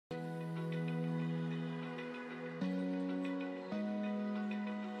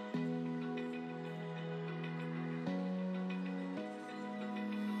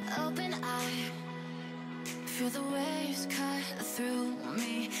open eye, feel the waves cut through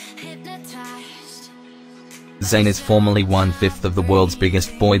me, hypnotized. Zayn is formerly 1/5 of the world's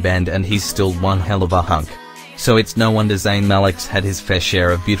biggest boy band, and he's still one hell of a hunk. So it's no wonder Zayn Malik's had his fair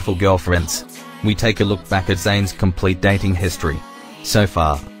share of beautiful girlfriends. We take a look back at Zayn's complete dating history so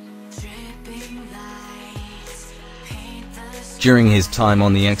far. During his time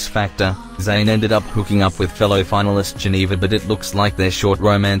on The X Factor, Zayn ended up hooking up with fellow finalist Geneva, but it looks like their short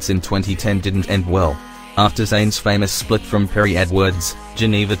romance in 2010 didn't end well. After Zayn's famous split from Perrie Edwards,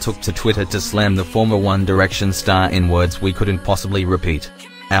 Geneva took to Twitter to slam the former One Direction star in words we couldn't possibly repeat.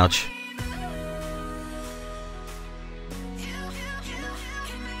 Ouch.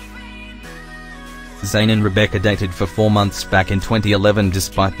 Zayn and Rebecca dated for 4 months back in 2011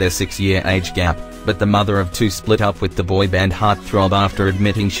 despite their 6-year age gap, but the mother of two split up with the boy band heartthrob after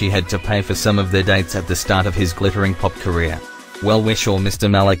admitting she had to pay for some of their dates at the start of his glittering pop career. Well, we're sure Mr.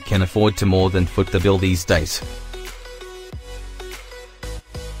 Malik can afford to more than foot the bill these days.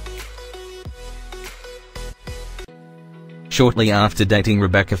 Shortly after dating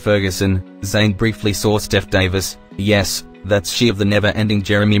Rebecca Ferguson, Zayn briefly saw Steph Davis, yes, that's she of the never-ending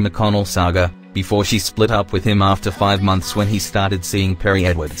Jeremy McConnell saga, before she split up with him after 5 months when he started seeing Perrie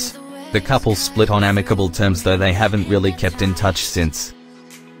Edwards. The couple split on amicable terms, though they haven't really kept in touch since.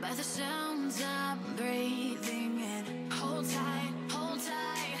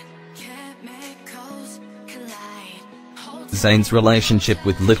 Zayn's relationship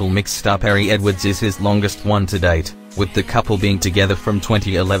with Little Mix star Perrie Edwards is his longest one to date, with the couple being together from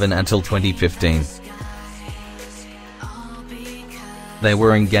 2011 until 2015. They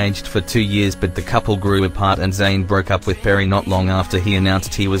were engaged for 2 years, but the couple grew apart and Zayn broke up with Perrie not long after he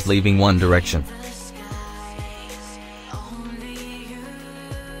announced he was leaving One Direction.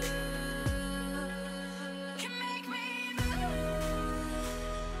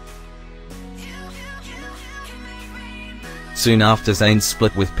 Soon after Zayn's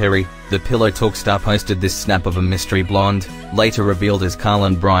split with Perrie, the Pillow Talk star posted this snap of a mystery blonde, later revealed as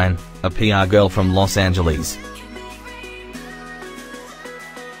Carlyn Bryan, a PR girl from Los Angeles.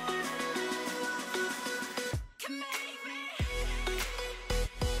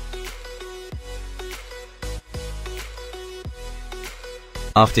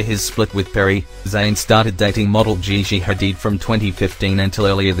 After his split with Perrie, Zayn started dating model Gigi Hadid from 2015 until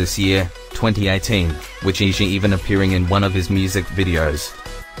earlier this year, 2018, with Gigi even appearing in one of his music videos.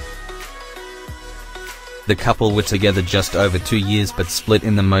 The couple were together just over 2 years but split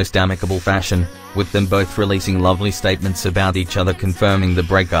in the most amicable fashion, with them both releasing lovely statements about each other confirming the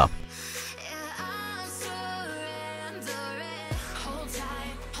breakup.